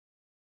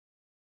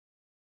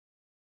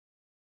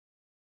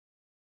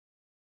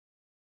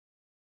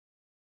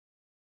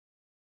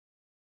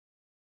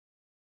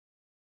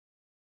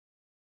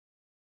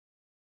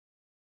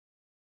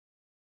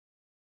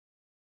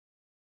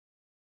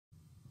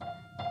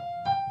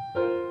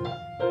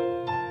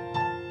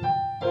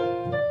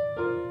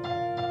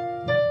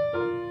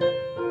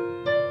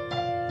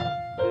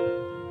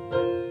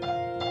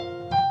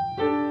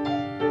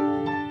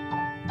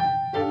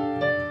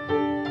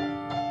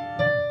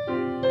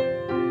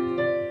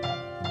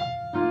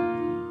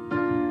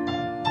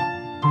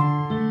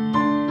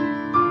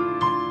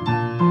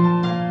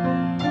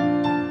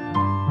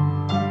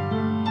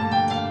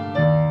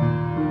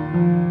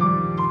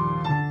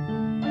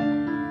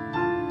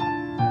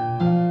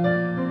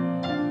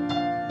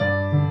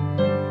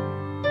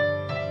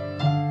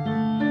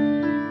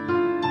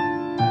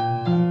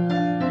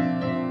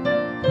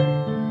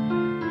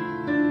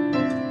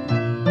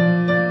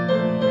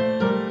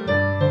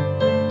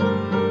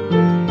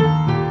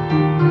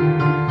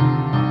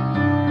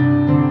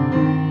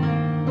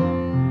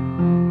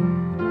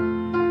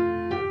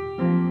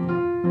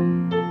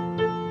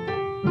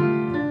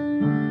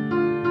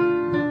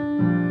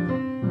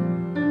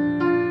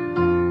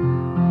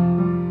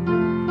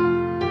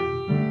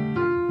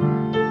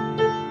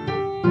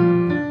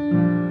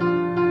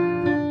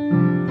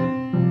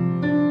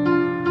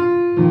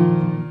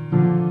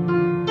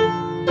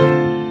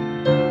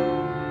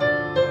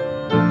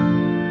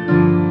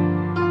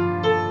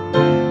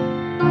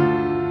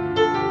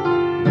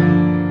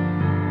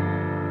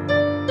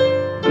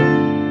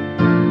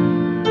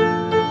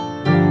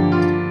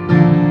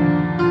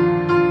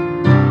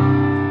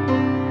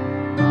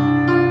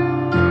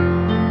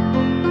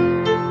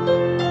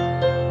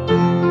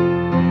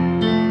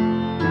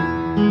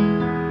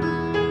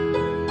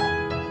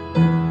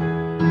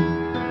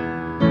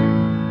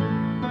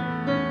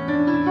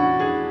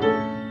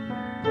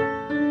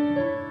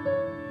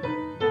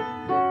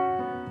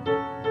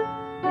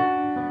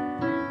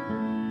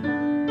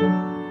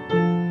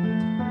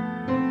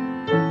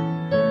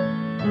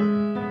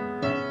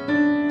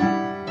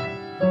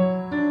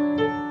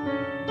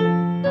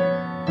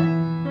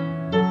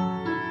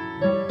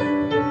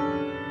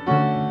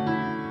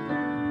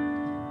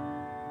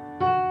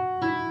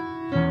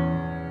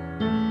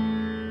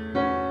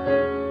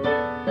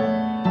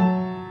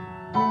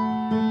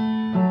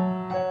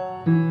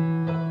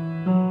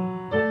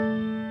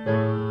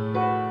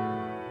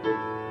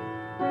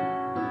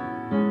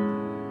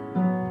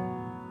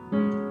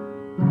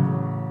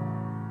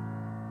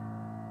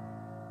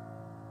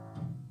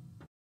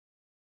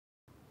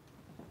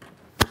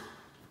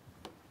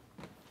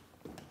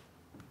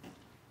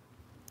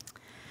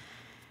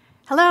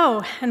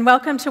Hello, and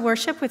welcome to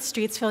worship with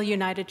Streetsville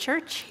United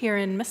Church here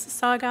in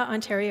Mississauga,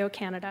 Ontario,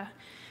 Canada.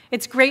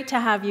 It's great to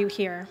have you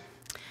here.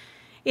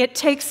 It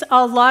takes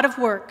a lot of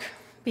work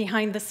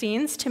behind the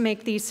scenes to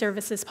make these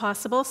services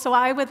possible, so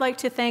I would like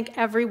to thank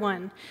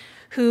everyone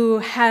who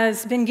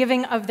has been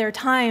giving of their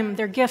time,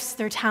 their gifts,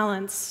 their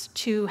talents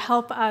to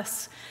help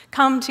us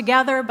come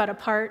together but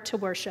apart to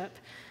worship.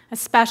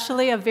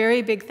 Especially a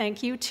very big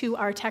thank you to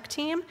our tech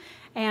team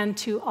and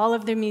to all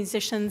of the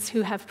musicians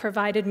who have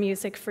provided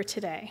music for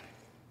today.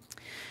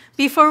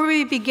 Before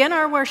we begin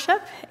our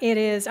worship, it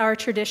is our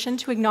tradition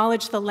to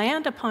acknowledge the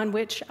land upon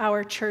which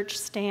our church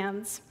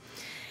stands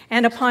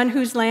and upon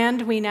whose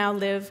land we now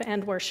live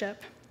and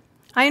worship.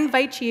 I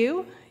invite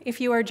you,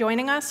 if you are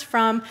joining us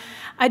from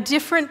a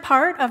different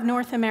part of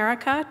North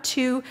America,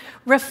 to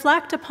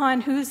reflect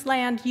upon whose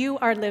land you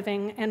are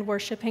living and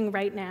worshiping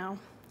right now.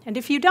 And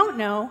if you don't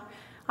know,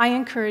 I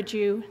encourage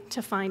you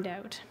to find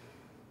out.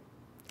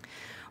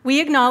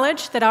 We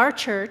acknowledge that our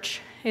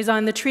church is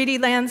on the treaty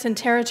lands and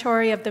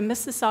territory of the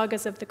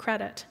Mississaugas of the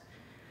Credit.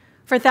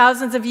 For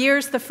thousands of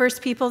years, the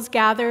First Peoples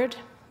gathered,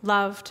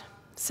 loved,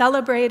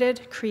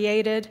 celebrated,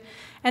 created,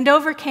 and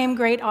overcame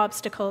great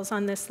obstacles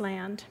on this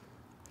land.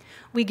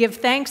 We give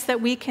thanks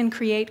that we can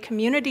create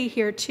community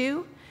here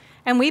too,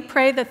 and we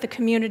pray that the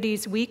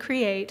communities we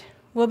create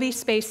will be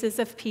spaces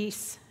of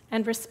peace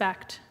and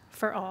respect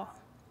for all.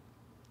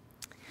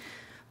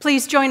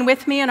 Please join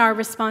with me in our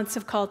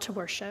responsive call to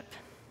worship.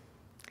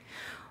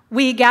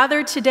 We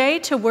gather today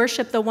to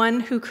worship the one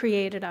who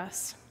created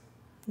us,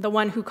 the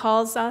one who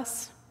calls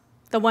us,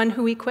 the one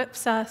who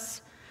equips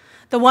us,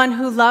 the one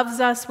who loves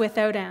us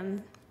without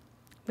end.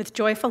 With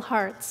joyful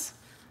hearts,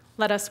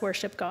 let us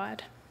worship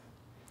God.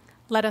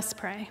 Let us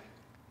pray.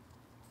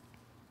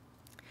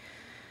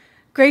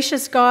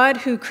 Gracious God,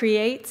 who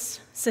creates,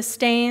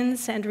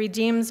 sustains, and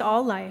redeems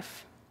all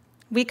life,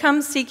 we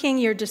come seeking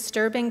your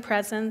disturbing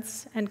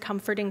presence and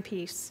comforting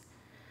peace.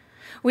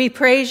 We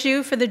praise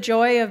you for the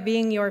joy of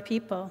being your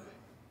people.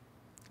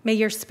 May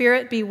your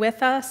Spirit be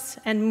with us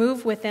and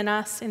move within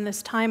us in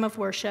this time of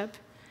worship.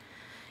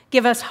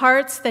 Give us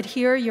hearts that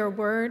hear your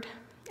word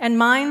and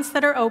minds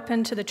that are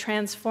open to the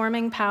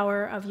transforming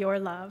power of your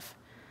love.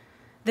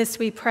 This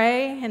we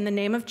pray in the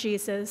name of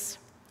Jesus,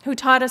 who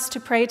taught us to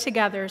pray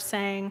together,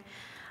 saying,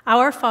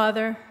 Our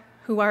Father,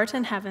 who art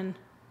in heaven,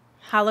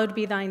 hallowed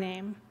be thy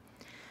name.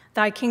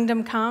 Thy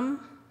kingdom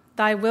come,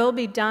 thy will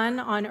be done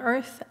on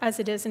earth as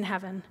it is in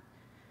heaven.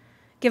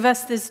 Give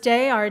us this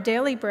day our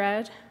daily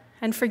bread,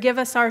 and forgive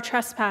us our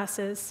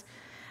trespasses,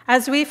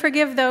 as we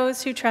forgive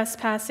those who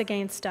trespass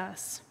against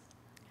us.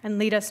 And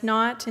lead us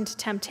not into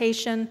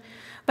temptation,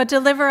 but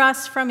deliver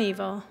us from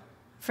evil.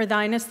 For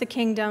thine is the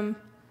kingdom,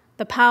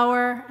 the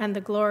power, and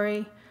the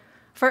glory,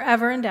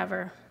 forever and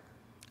ever.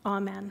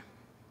 Amen.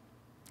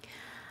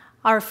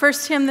 Our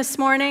first hymn this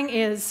morning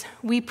is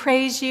We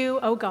Praise You,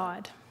 O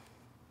God.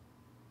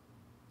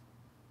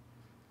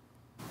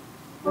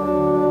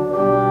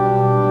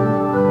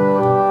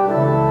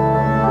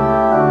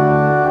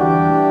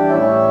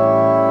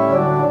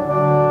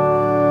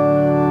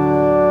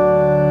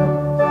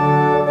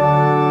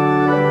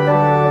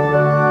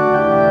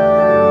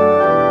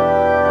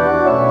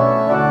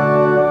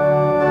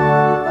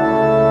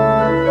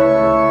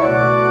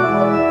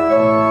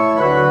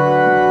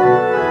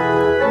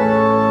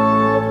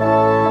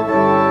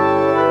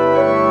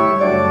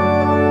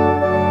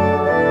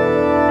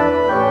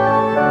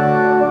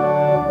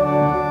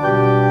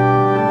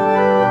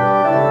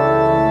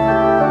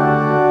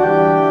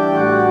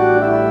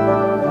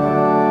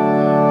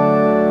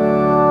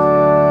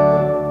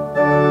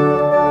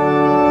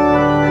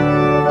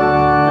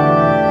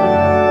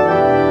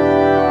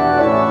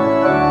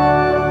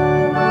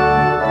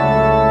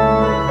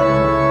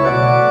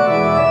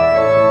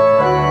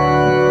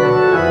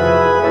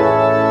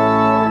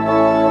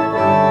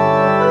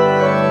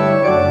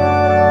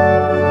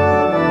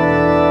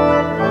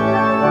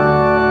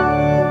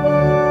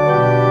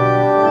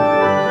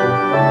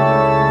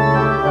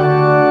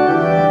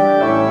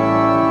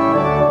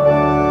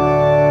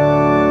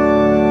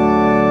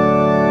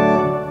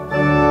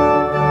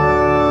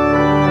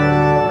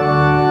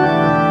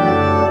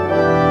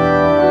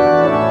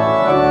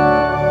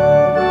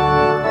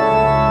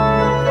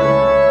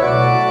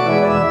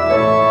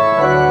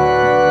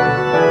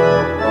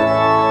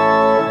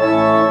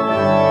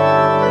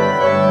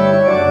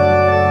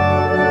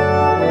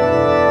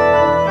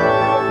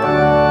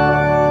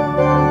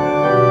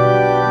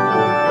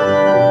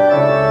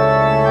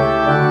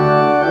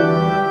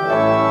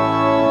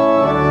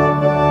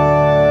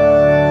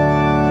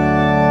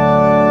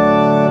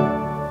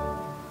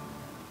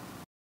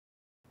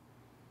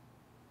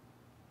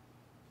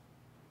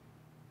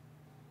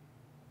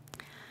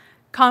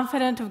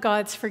 Confident of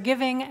God's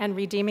forgiving and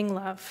redeeming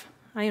love,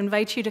 I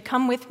invite you to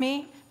come with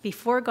me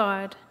before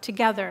God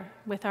together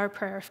with our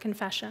prayer of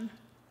confession.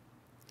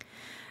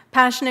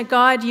 Passionate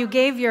God, you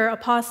gave your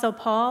Apostle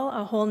Paul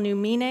a whole new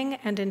meaning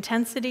and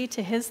intensity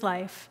to his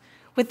life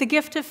with the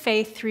gift of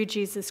faith through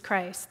Jesus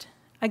Christ,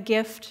 a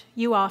gift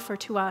you offer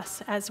to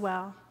us as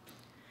well.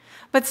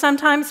 But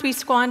sometimes we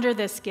squander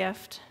this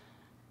gift.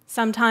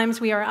 Sometimes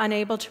we are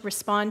unable to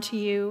respond to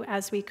you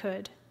as we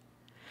could.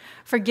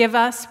 Forgive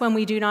us when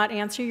we do not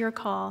answer your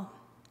call.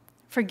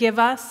 Forgive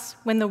us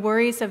when the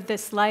worries of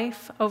this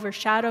life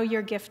overshadow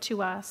your gift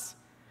to us.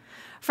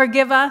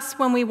 Forgive us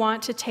when we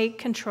want to take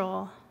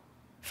control.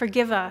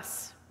 Forgive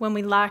us when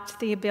we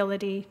lacked the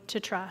ability to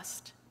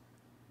trust.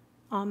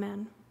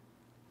 Amen.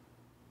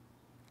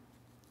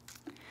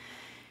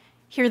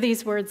 Hear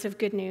these words of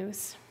good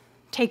news.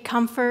 Take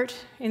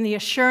comfort in the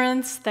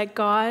assurance that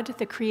God,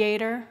 the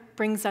Creator,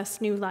 brings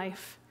us new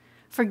life,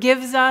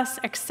 forgives us,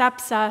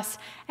 accepts us,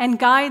 and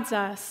guides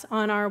us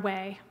on our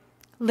way.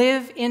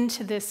 Live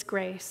into this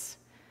grace.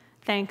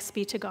 Thanks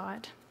be to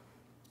God.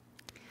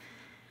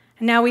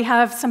 And now we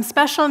have some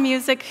special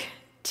music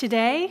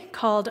today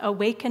called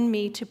Awaken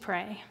Me to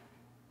Pray.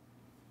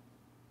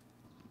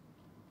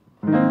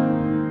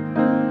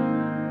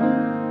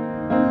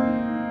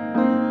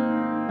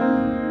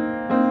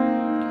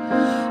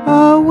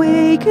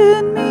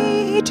 Awaken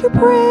me to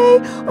pray,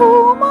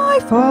 O my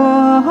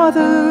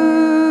Father,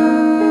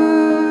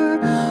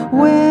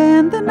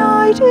 when the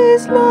night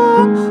is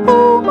long,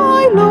 O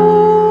my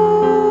Lord.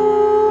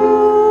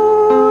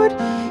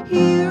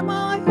 Hear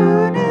my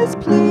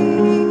earnest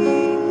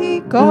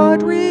plea,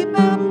 God,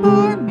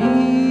 remember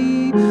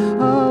me.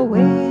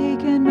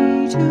 Awaken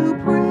me to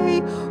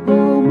pray,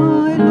 O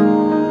my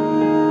Lord.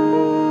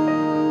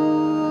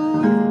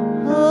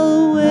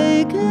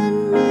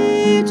 Awaken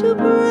me to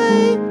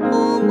pray,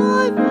 O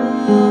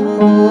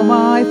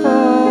my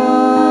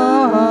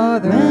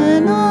Father,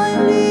 when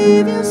I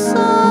leave your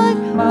side,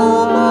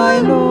 O my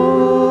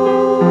Lord,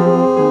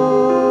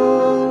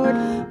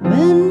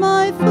 when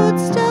my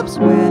footsteps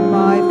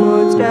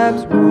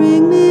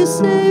bring me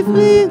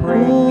safely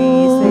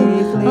awaken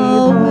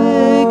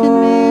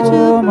me to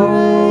home,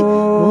 pray,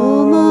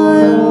 O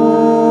my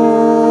Lord.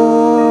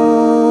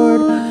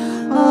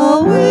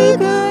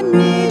 Awaken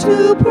me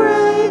to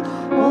pray,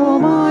 O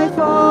my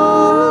Father.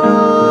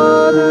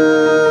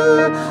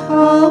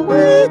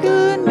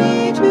 Awaken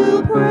me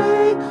to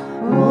pray,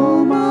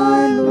 O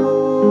my Lord.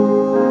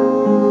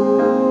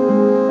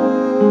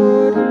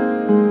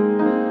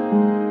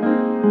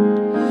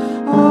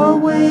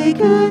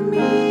 Awaken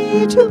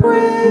me to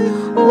pray,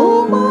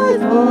 O my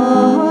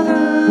Father,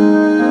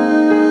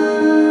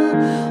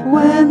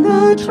 when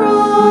the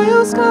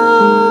trials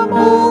come,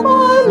 O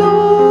my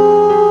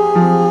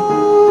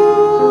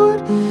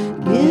Lord.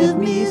 Give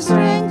me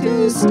strength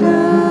to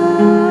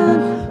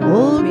stand,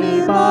 hold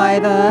me by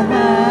the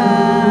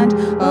hand.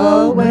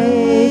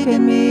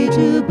 Awaken me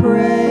to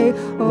pray,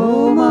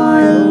 O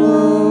my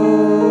Lord.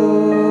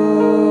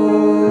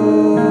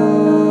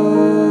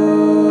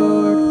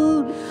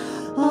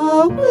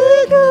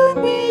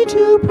 Awaken me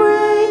to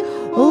pray,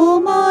 O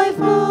my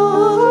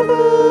Father.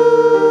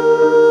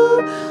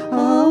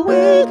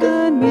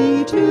 Awaken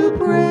me to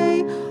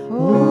pray,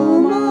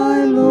 O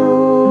my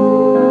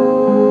Lord.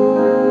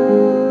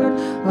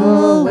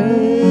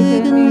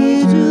 Awaken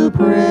me to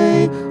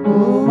pray,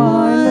 O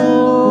my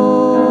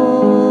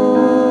Lord.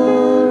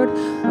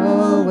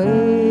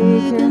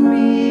 Awaken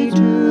me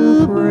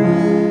to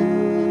pray,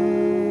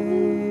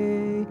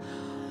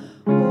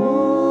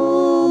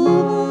 O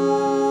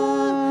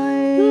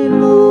my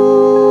Lord.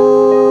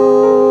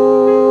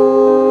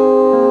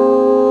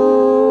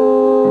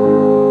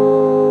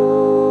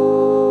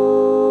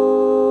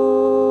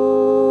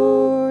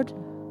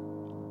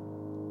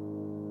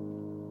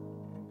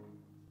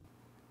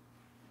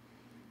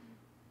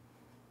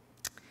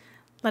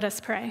 Let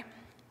us pray.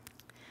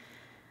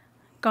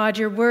 God,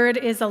 your word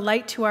is a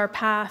light to our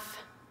path.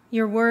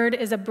 Your word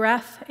is a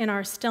breath in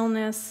our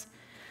stillness.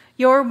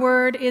 Your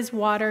word is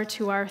water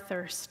to our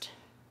thirst.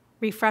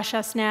 Refresh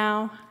us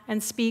now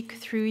and speak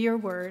through your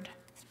word.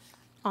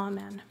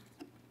 Amen.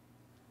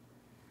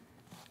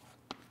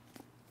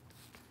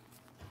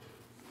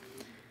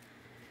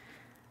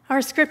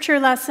 Our scripture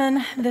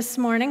lesson this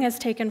morning is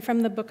taken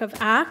from the book of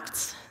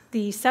Acts,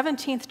 the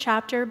 17th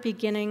chapter,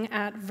 beginning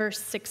at verse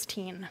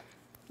 16.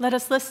 Let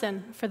us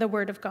listen for the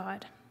word of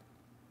God.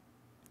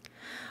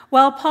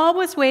 While Paul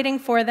was waiting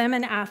for them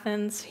in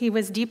Athens, he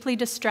was deeply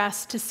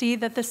distressed to see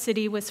that the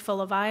city was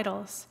full of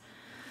idols.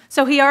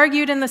 So he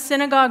argued in the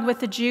synagogue with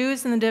the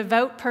Jews and the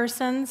devout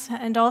persons,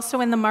 and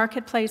also in the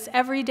marketplace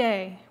every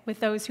day with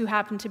those who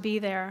happened to be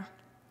there.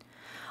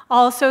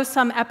 Also,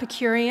 some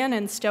Epicurean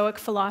and Stoic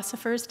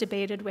philosophers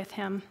debated with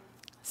him.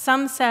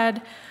 Some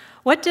said,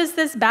 "What does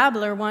this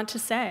babbler want to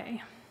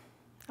say?"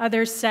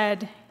 Others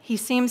said, "He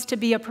seems to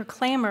be a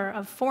proclaimer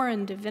of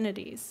foreign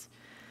divinities."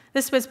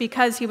 This was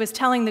because he was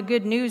telling the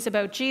good news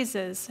about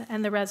Jesus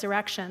and the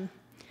resurrection.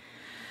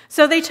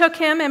 So they took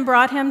him and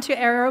brought him to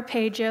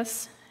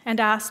Areopagus and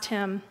asked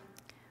him,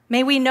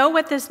 "May we know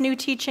what this new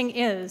teaching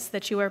is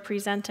that you are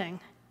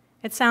presenting?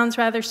 It sounds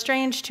rather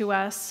strange to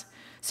us,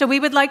 so we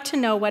would like to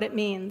know what it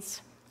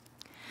means."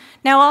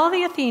 Now all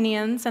the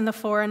Athenians and the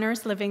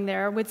foreigners living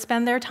there would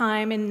spend their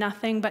time in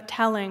nothing but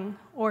telling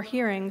or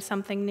hearing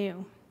something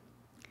new.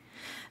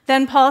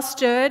 Then Paul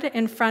stood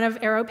in front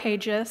of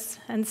Areopagus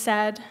and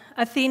said,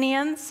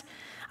 "Athenians,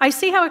 I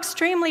see how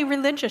extremely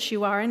religious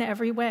you are in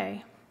every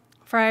way.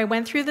 For I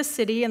went through the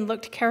city and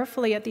looked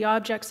carefully at the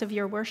objects of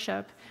your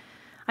worship.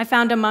 I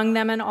found among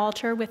them an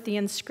altar with the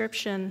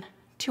inscription,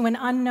 'To an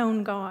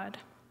unknown God.'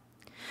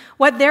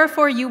 What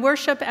therefore you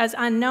worship as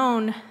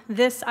unknown,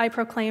 this I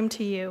proclaim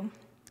to you.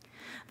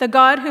 The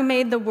God who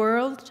made the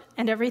world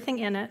and everything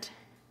in it,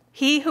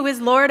 he who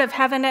is Lord of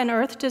heaven and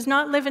earth, does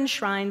not live in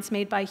shrines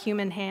made by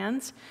human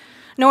hands,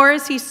 nor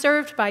is he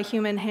served by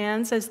human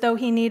hands as though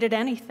he needed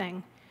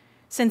anything,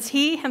 since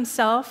he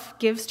himself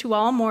gives to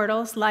all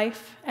mortals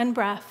life and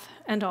breath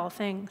and all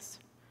things.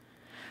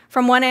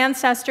 From one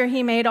ancestor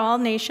he made all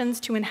nations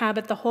to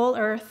inhabit the whole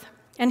earth,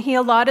 and he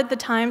allotted the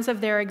times of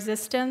their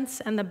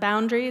existence and the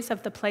boundaries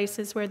of the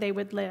places where they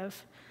would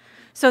live,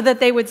 so that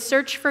they would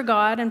search for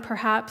God and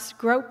perhaps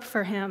grope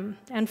for him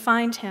and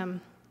find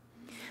him,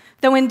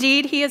 though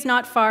indeed he is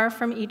not far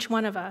from each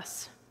one of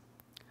us.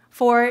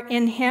 For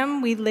in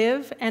him we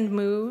live and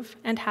move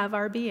and have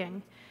our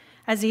being,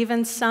 as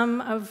even some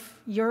of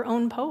your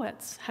own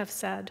poets have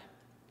said.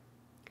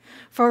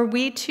 For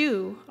we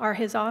too are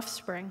his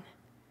offspring.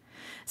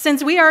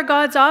 Since we are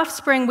God's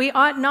offspring, we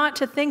ought not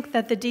to think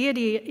that the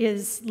deity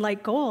is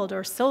like gold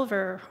or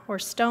silver or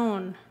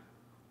stone,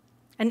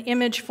 an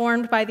image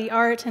formed by the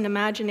art and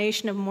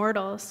imagination of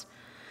mortals.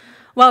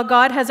 While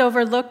God has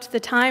overlooked the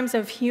times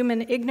of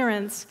human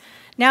ignorance,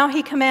 now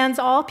he commands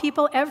all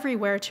people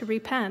everywhere to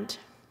repent,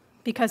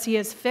 because he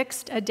has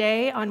fixed a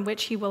day on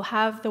which he will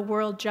have the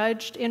world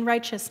judged in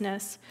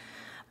righteousness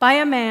by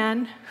a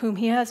man whom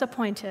he has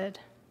appointed.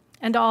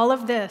 And all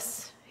of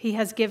this he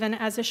has given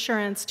as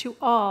assurance to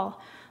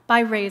all by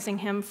raising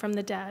him from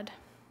the dead.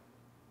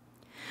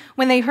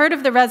 When they heard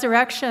of the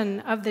resurrection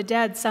of the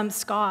dead, some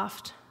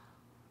scoffed,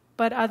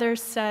 but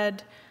others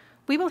said,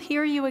 "We will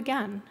hear you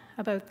again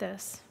about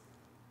this."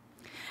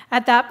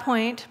 At that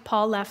point,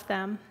 Paul left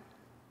them,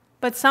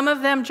 but some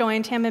of them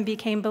joined him and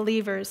became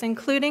believers,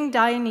 including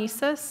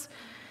Dionysius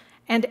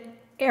and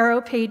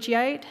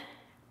Areopagite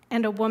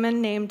and a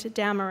woman named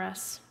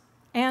Damaris,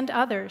 and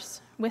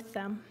others with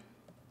them.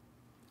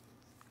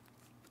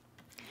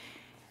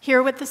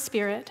 Hear what the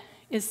Spirit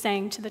is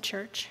saying to the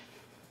church.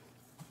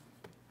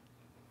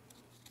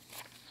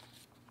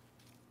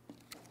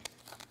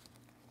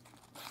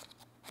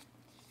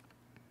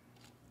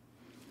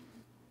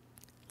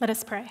 Let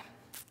us pray.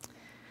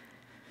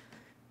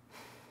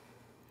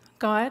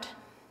 God,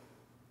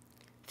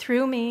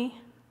 through me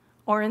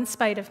or in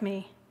spite of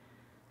me,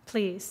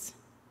 please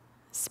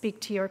speak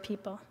to your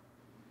people.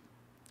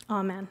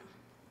 Amen.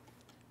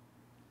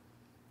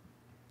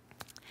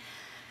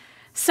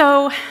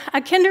 So,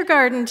 a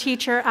kindergarten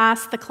teacher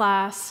asked the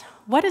class,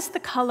 "What is the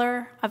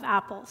color of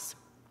apples?"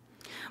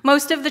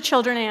 Most of the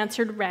children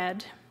answered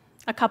red.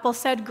 A couple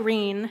said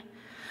green,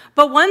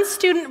 but one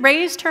student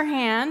raised her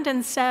hand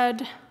and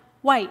said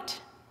white.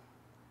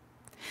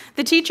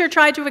 The teacher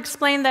tried to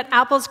explain that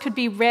apples could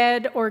be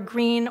red or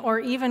green or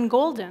even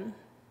golden,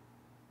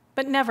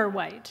 but never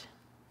white.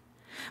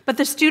 But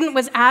the student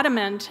was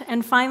adamant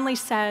and finally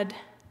said,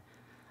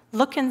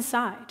 "Look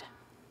inside."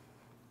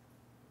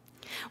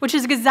 Which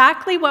is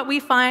exactly what we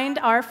find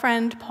our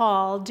friend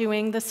Paul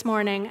doing this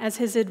morning as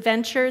his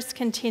adventures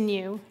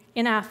continue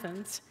in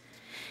Athens.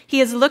 He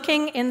is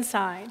looking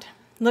inside,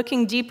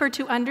 looking deeper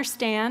to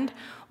understand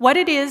what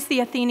it is the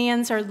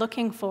Athenians are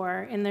looking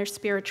for in their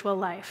spiritual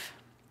life.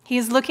 He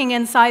is looking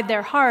inside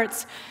their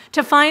hearts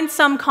to find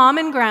some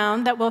common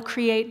ground that will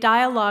create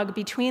dialogue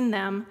between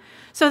them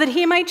so that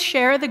he might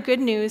share the good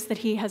news that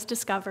he has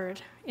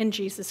discovered in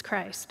Jesus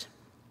Christ.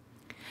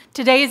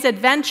 Today's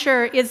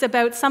adventure is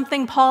about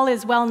something Paul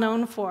is well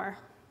known for,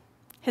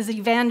 his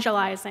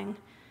evangelizing.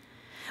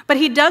 But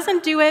he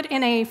doesn't do it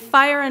in a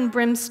fire and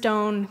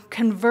brimstone,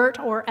 convert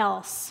or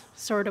else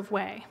sort of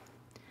way.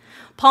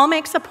 Paul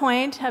makes a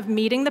point of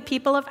meeting the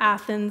people of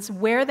Athens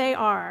where they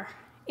are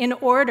in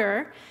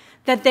order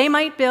that they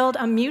might build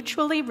a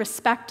mutually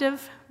respectful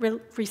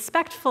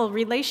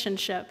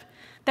relationship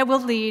that will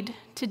lead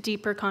to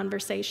deeper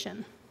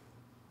conversation.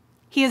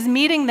 He is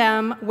meeting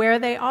them where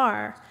they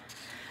are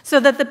so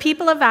that the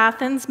people of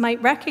Athens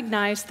might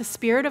recognize the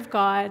Spirit of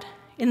God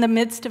in the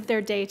midst of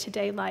their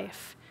day-to-day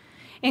life,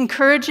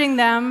 encouraging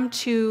them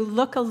to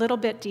look a little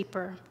bit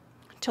deeper,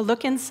 to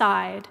look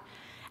inside,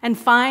 and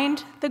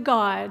find the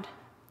God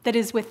that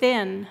is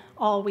within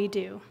all we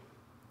do.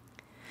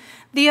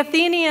 The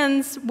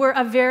Athenians were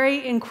a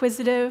very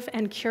inquisitive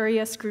and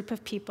curious group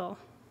of people,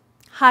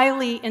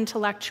 highly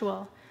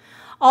intellectual,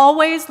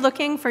 always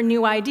looking for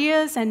new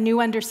ideas and new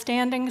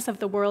understandings of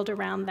the world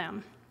around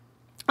them.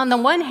 On the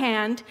one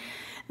hand,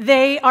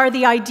 they are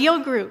the ideal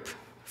group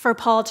for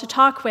Paul to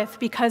talk with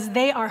because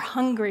they are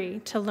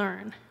hungry to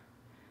learn.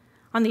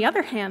 On the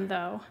other hand,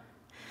 though,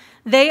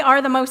 they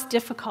are the most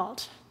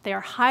difficult. They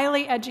are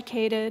highly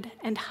educated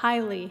and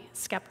highly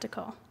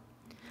skeptical.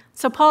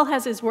 So Paul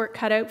has his work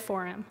cut out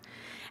for him.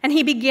 And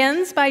he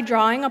begins by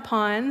drawing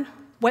upon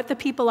what the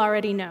people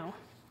already know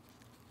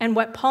and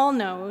what Paul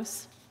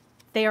knows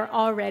they are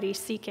already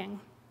seeking.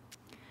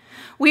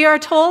 We are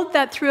told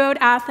that throughout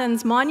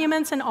Athens,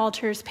 monuments and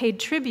altars paid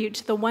tribute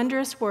to the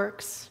wondrous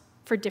works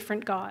for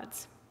different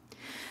gods.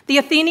 The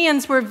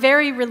Athenians were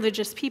very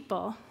religious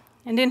people,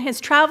 and in his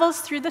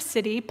travels through the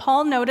city,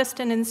 Paul noticed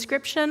an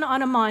inscription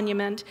on a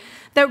monument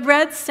that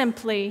read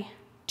simply,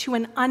 "To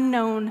an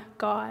unknown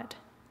God."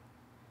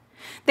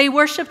 They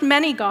worshipped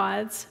many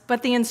gods,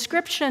 but the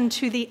inscription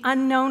 "To the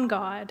unknown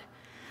God,"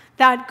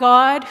 that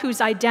God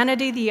whose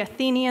identity the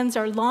Athenians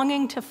are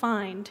longing to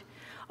find,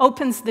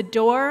 opens the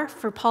door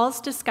for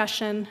Paul's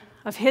discussion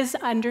of his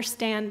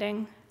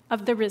understanding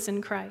of the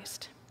risen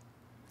Christ.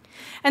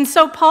 And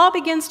so Paul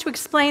begins to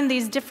explain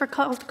these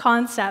difficult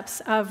concepts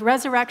of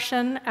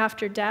resurrection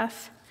after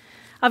death,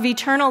 of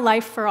eternal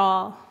life for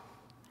all,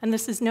 and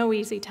this is no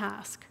easy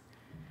task.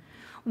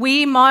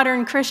 We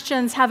modern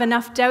Christians have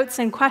enough doubts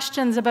and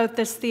questions about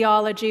this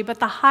theology, but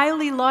the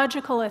highly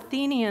logical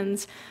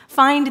Athenians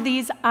find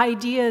these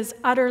ideas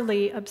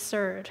utterly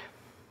absurd.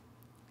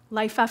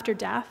 Life after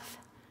death,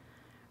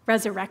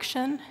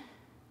 resurrection,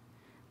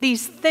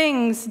 these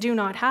things do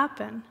not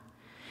happen.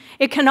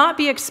 It cannot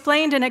be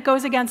explained, and it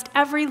goes against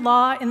every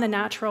law in the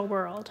natural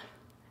world.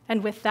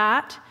 And with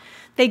that,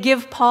 they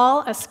give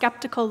Paul a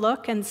skeptical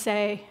look and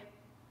say,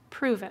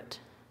 "Prove it."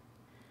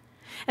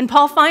 And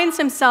Paul finds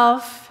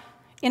himself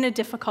in a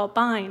difficult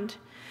bind,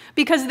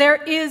 because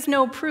there is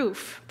no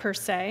proof, per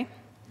se,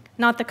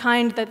 not the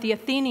kind that the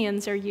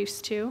Athenians are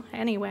used to,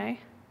 anyway.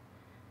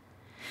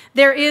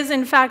 There is,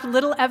 in fact,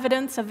 little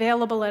evidence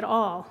available at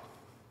all,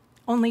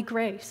 only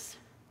grace,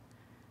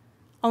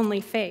 only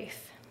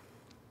faith.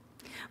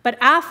 But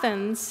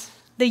Athens,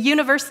 the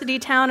university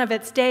town of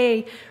its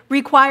day,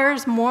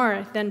 requires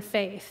more than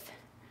faith.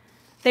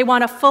 They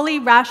want a fully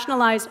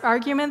rationalized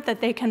argument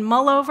that they can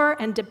mull over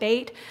and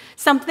debate,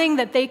 something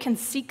that they can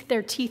sink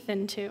their teeth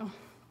into.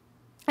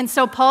 And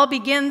so Paul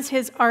begins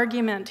his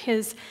argument,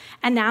 his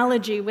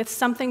analogy, with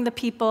something the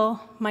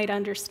people might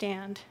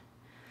understand: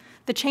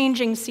 the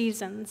changing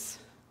seasons,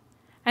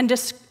 and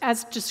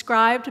as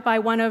described by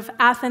one of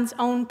Athens'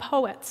 own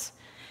poets,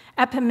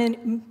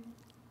 Epimenides.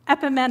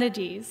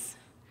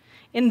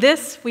 "In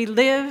this we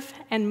live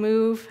and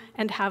move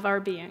and have our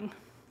being."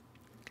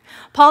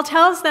 Paul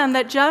tells them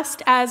that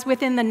just as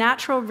within the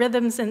natural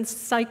rhythms and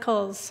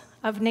cycles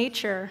of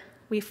nature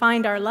we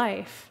find our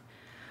life,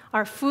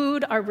 our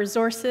food, our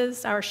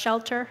resources, our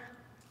shelter,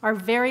 our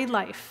very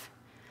life,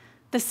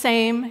 the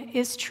same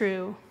is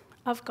true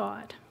of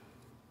God.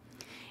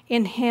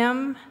 In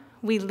him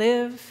we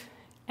live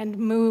and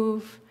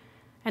move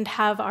and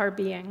have our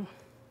being.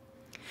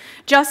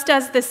 Just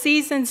as the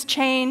seasons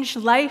change,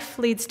 life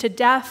leads to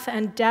death,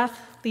 and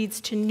death leads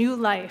to new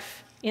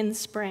life in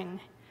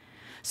spring.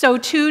 So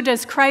too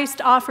does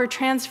Christ offer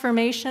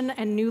transformation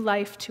and new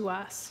life to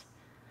us.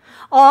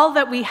 All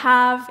that we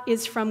have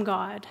is from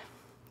God,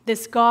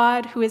 this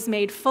God who is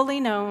made fully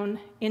known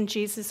in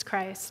Jesus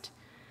Christ,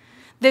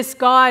 this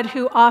God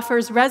who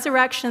offers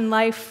resurrection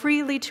life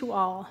freely to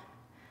all,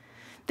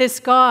 this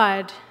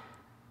God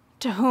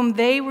to whom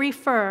they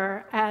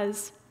refer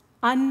as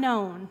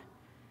unknown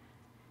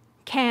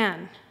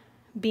can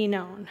be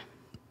known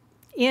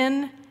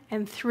in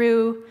and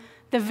through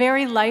the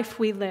very life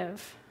we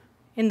live,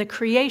 in the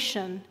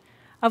creation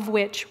of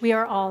which we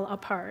are all a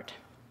part.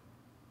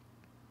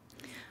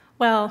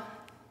 Well,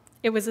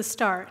 it was a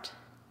start.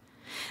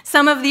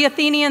 Some of the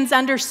Athenians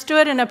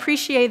understood and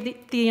appreciated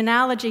the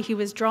analogy he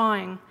was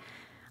drawing.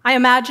 I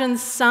imagine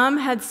some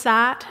had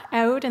sat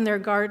out in their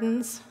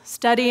gardens,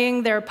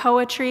 studying their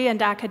poetry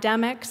and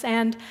academics,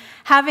 and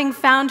having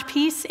found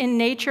peace in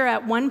nature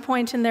at one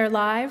point in their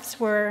lives,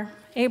 were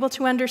able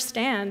to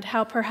understand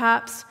how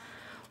perhaps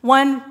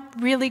one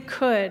really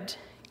could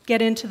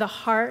get into the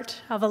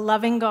heart of a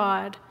loving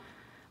God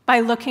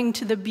by looking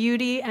to the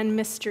beauty and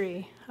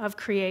mystery of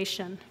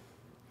creation.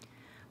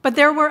 But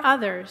there were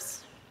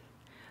others,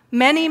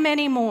 many,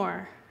 many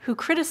more, who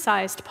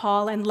criticized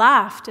Paul and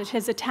laughed at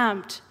his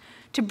attempt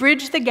to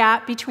bridge the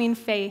gap between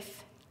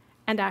faith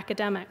and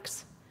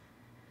academics.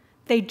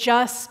 They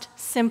just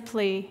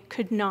simply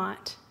could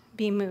not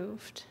be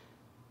moved.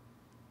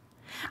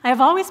 I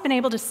have always been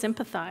able to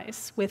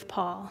sympathize with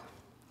Paul,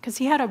 because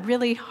he had a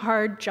really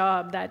hard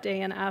job that day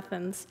in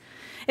Athens.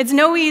 It's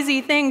no easy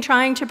thing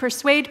trying to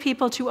persuade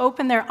people to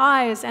open their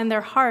eyes and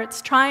their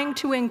hearts, trying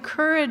to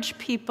encourage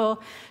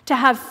people to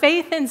have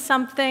faith in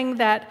something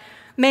that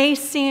may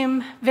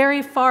seem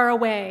very far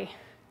away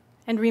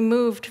and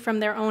removed from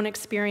their own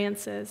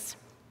experiences.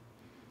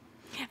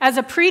 As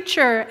a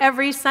preacher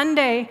every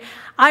Sunday,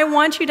 I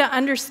want you to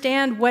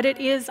understand what it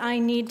is I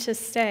need to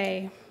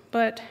say,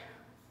 but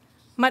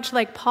much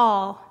like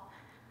Paul,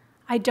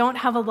 I don't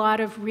have a lot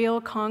of real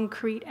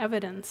concrete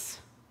evidence.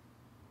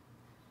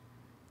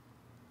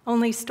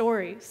 Only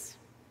stories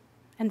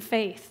and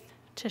faith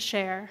to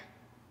share.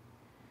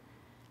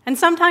 And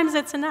sometimes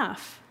it's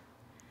enough.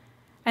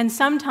 And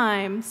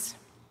sometimes,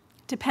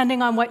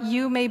 depending on what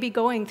you may be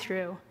going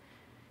through,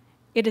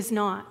 it is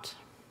not.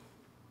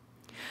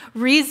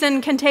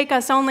 Reason can take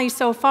us only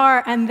so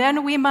far, and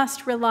then we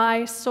must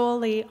rely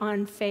solely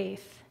on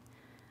faith,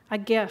 a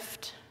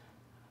gift,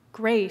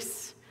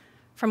 grace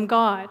from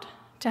God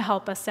to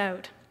help us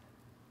out.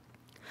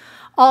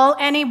 All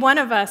any one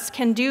of us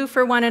can do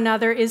for one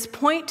another is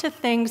point to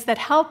things that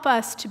help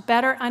us to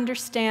better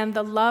understand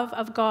the love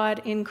of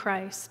God in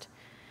Christ.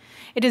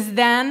 It is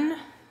then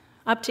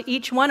up to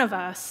each one of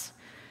us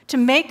to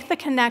make the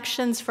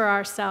connections for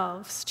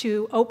ourselves,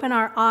 to open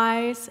our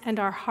eyes and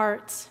our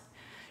hearts,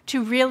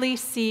 to really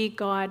see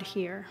God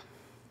here.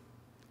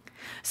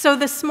 So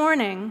this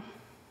morning,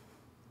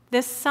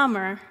 this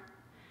summer,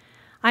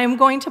 I am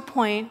going to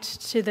point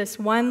to this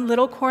one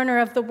little corner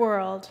of the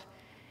world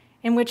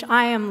in which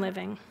I am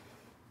living.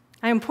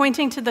 I am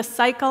pointing to the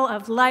cycle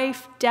of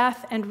life,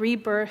 death, and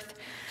rebirth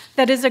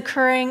that is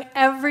occurring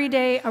every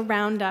day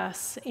around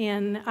us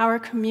in our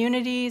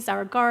communities,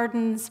 our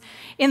gardens,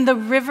 in the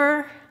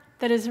river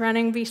that is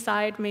running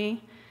beside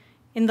me,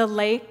 in the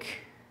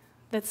lake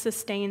that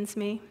sustains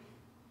me.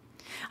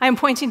 I am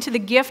pointing to the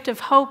gift of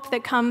hope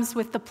that comes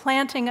with the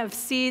planting of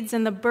seeds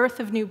and the birth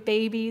of new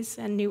babies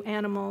and new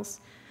animals.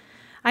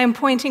 I am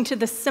pointing to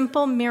the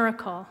simple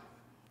miracle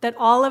that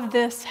all of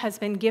this has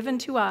been given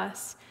to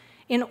us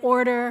in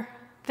order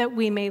that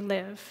we may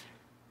live.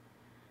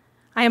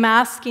 I am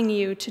asking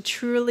you to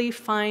truly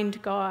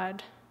find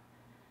God,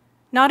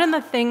 not in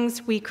the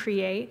things we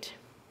create,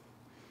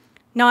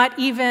 not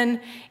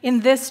even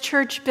in this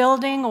church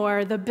building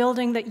or the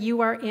building that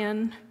you are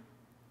in,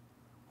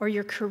 or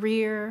your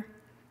career,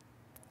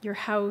 your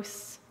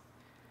house,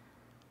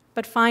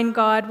 but find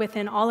God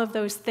within all of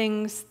those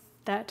things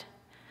that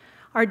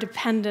are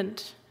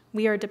dependent,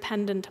 we are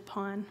dependent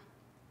upon.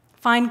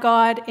 Find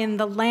God in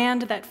the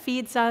land that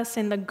feeds us,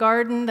 in the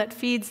garden that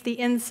feeds the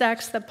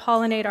insects that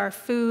pollinate our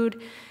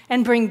food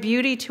and bring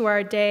beauty to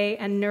our day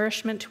and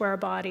nourishment to our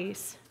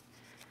bodies.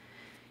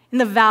 In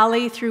the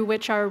valley through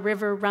which our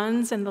river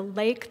runs, and the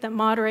lake that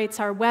moderates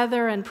our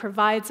weather and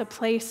provides a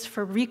place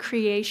for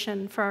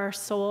recreation for our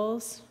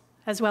souls,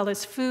 as well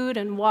as food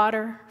and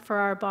water for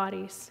our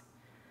bodies.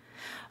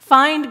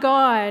 Find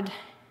God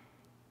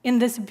in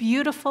this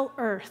beautiful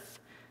earth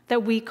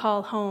that we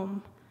call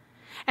home.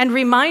 And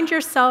remind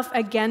yourself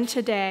again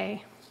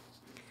today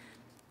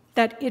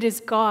that it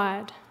is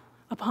God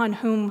upon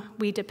whom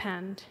we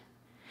depend.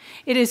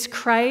 It is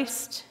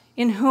Christ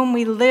in whom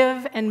we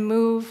live and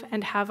move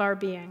and have our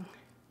being.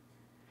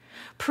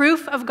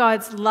 Proof of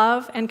God's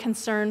love and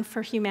concern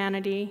for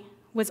humanity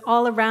was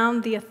all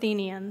around the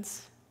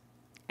Athenians,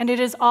 and it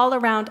is all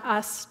around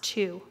us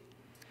too.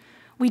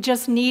 We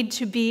just need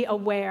to be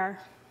aware.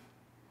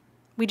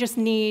 We just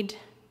need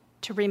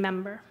to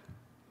remember.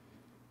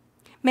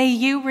 May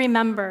you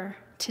remember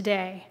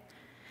today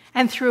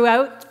and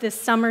throughout this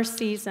summer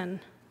season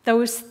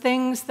those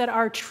things that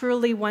are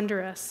truly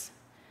wondrous.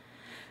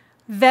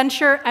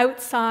 Venture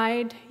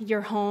outside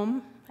your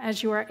home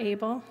as you are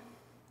able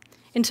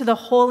into the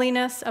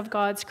holiness of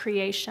God's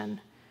creation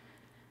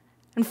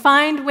and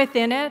find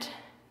within it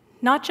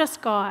not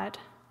just God,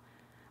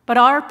 but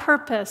our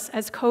purpose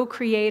as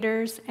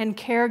co-creators and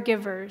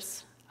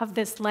caregivers of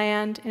this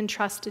land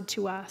entrusted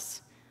to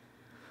us.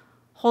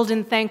 Hold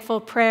in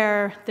thankful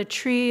prayer the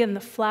tree and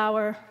the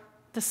flower,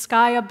 the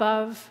sky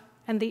above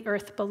and the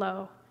earth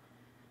below.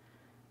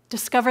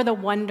 Discover the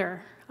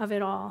wonder of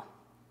it all.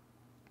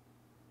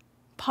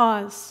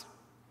 Pause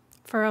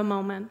for a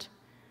moment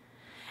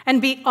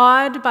and be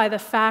awed by the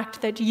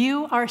fact that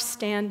you are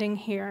standing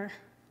here,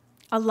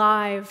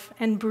 alive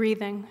and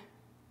breathing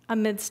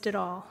amidst it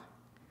all.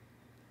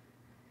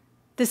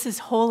 This is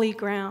holy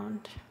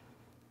ground,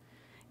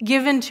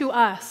 given to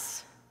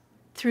us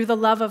through the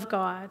love of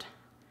God,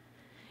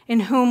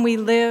 in whom we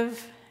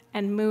live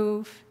and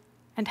move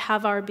and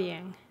have our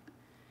being.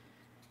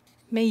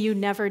 May you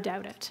never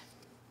doubt it.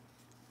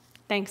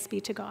 Thanks be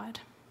to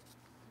God.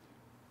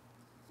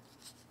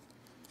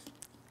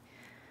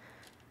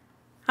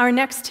 Our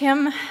next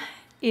hymn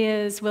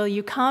is "Will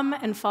You Come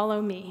and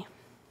Follow Me?"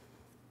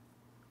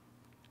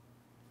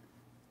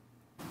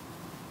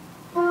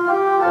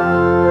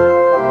 Will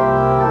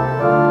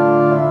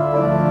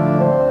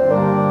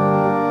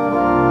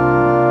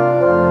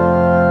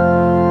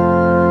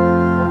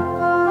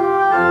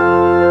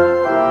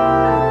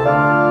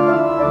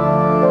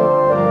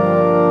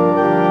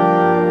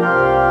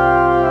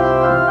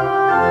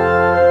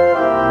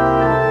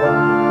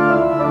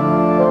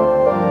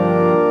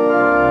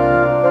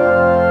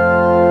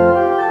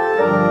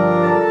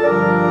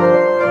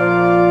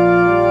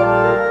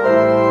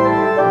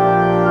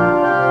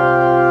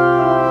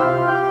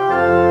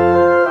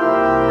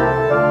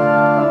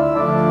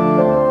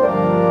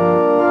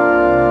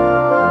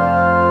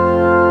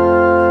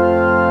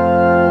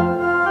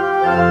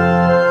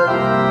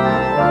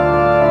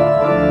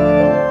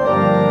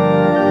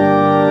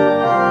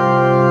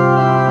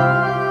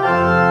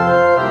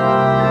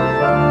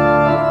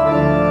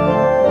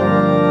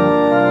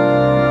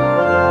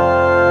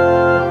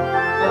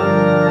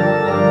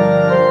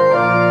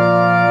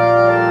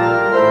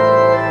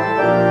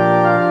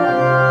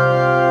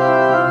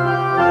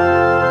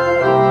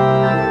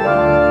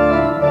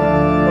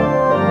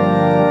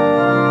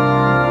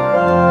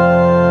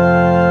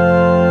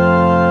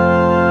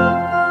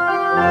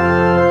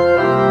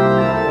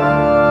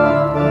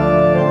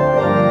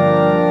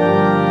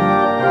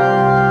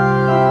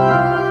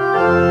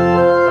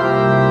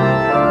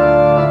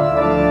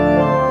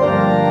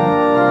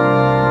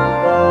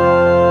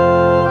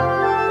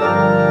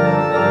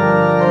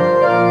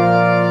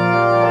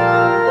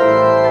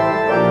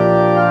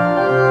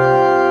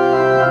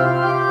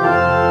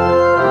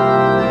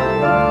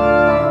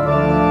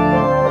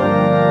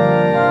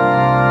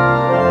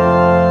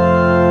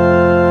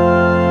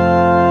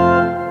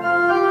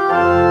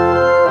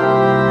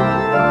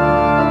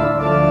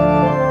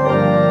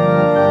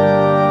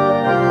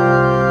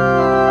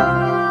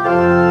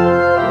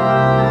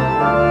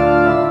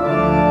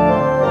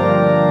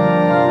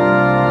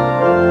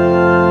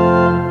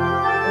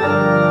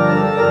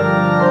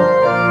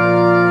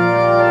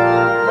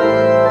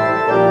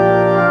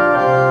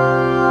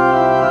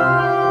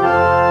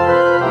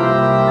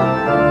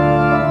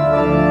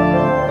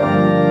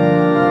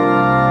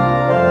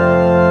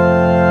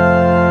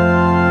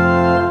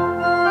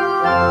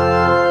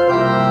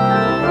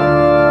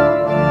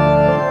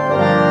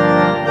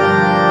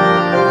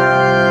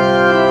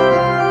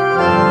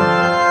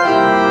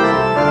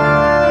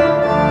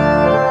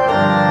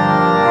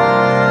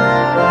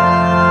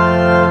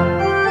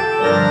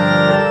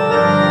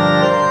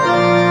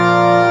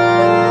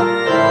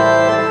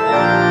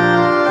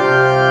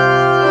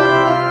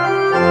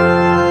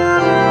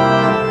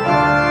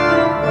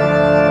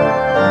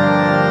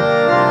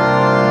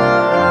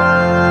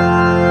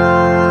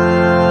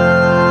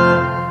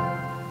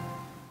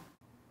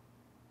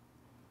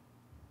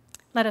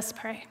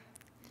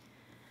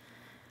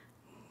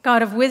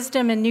God of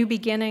wisdom and new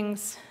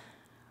beginnings,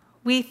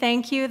 we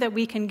thank you that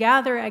we can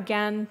gather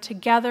again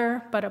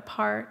together but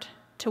apart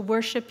to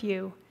worship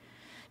you,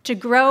 to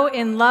grow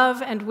in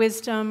love and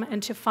wisdom,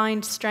 and to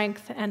find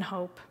strength and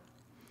hope.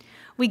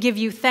 We give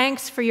you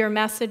thanks for your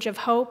message of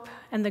hope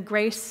and the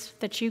grace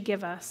that you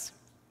give us.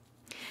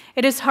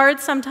 It is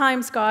hard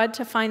sometimes, God,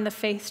 to find the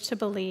faith to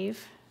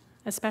believe,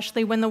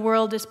 especially when the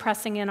world is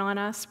pressing in on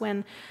us,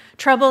 when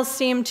troubles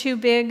seem too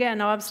big and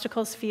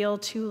obstacles feel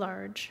too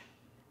large,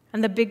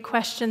 and the big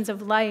questions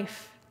of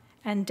life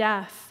and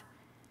death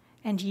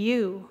and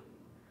you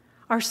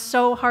are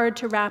so hard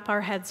to wrap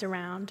our heads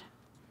around.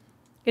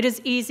 It is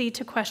easy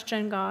to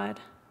question God.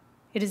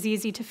 It is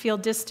easy to feel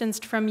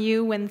distanced from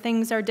you when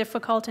things are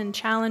difficult and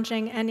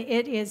challenging, and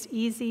it is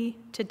easy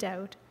to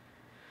doubt.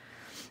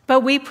 But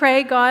we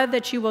pray, God,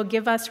 that you will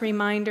give us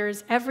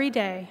reminders every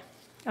day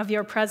of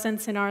your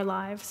presence in our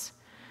lives.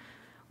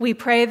 We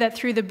pray that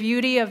through the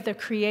beauty of the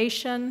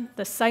creation,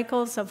 the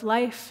cycles of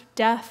life,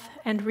 death,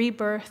 and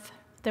rebirth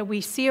that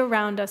we see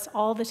around us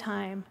all the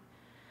time,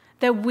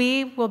 that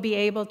we will be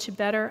able to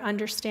better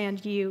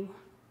understand you,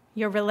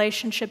 your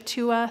relationship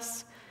to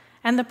us,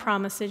 and the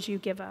promises you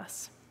give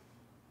us.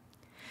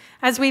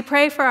 As we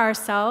pray for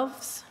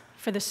ourselves,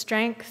 for the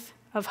strength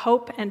of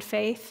hope and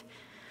faith,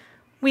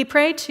 we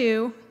pray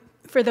too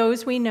for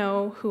those we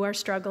know who are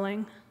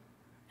struggling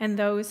and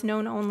those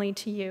known only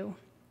to you.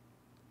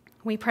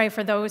 We pray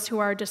for those who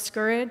are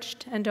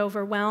discouraged and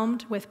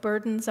overwhelmed with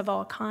burdens of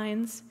all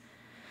kinds.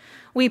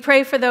 We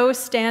pray for those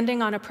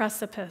standing on a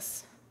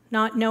precipice,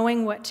 not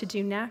knowing what to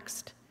do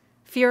next,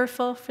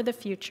 fearful for the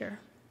future.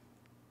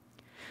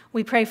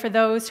 We pray for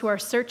those who are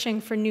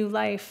searching for new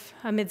life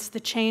amidst the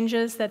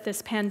changes that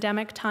this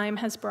pandemic time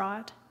has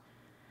brought.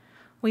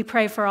 We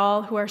pray for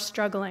all who are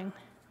struggling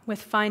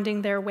with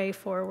finding their way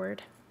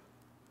forward.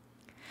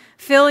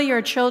 Fill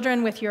your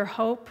children with your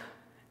hope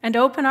and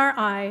open our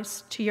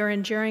eyes to your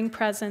enduring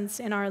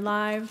presence in our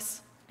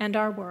lives and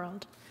our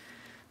world.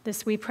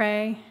 This we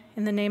pray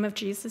in the name of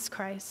Jesus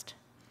Christ.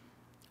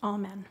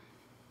 Amen.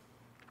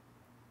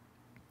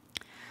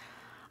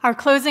 Our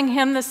closing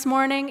hymn this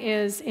morning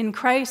is "In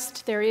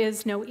Christ There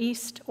Is No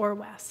East or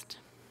West."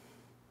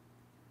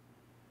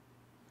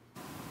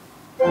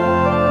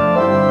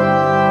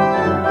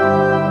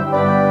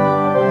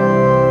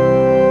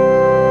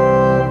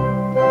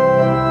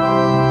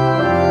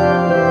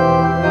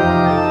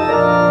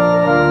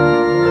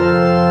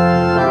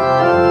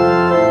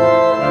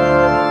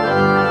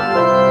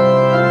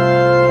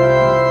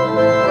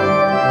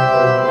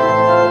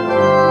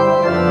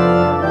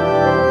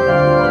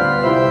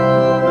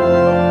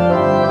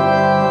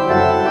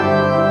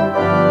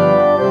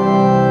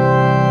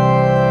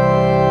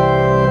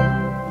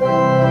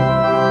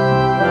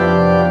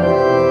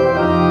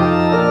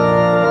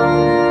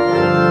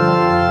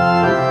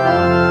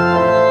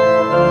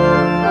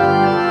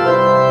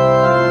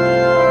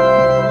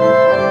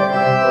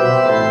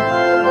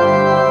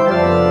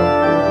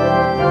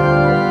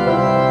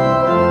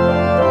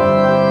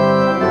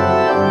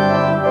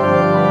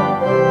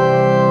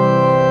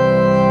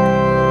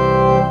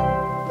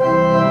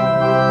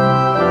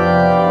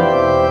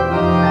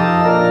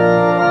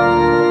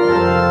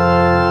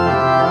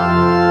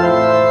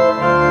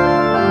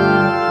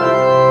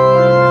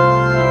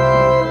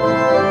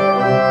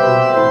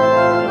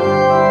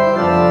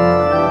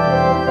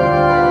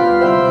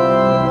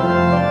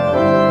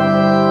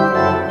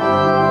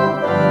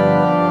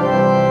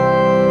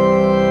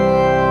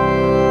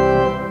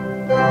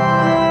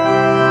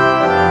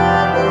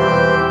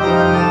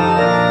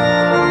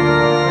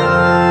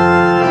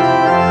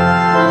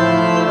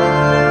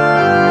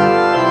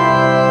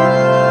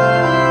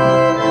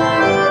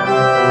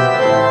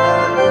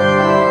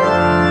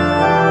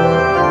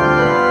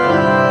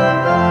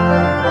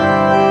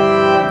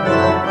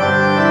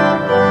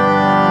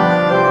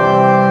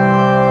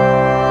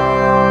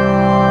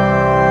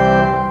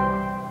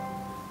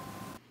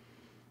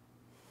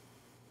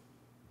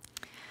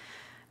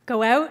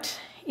 Go out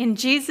in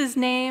Jesus'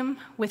 name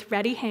with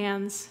ready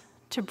hands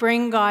to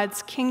bring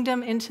God's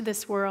kingdom into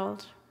this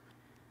world.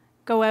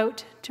 Go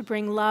out to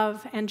bring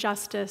love and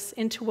justice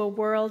into a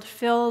world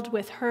filled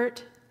with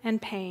hurt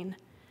and pain,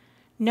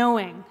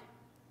 knowing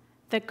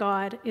that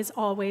God is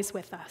always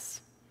with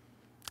us.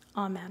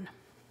 Amen.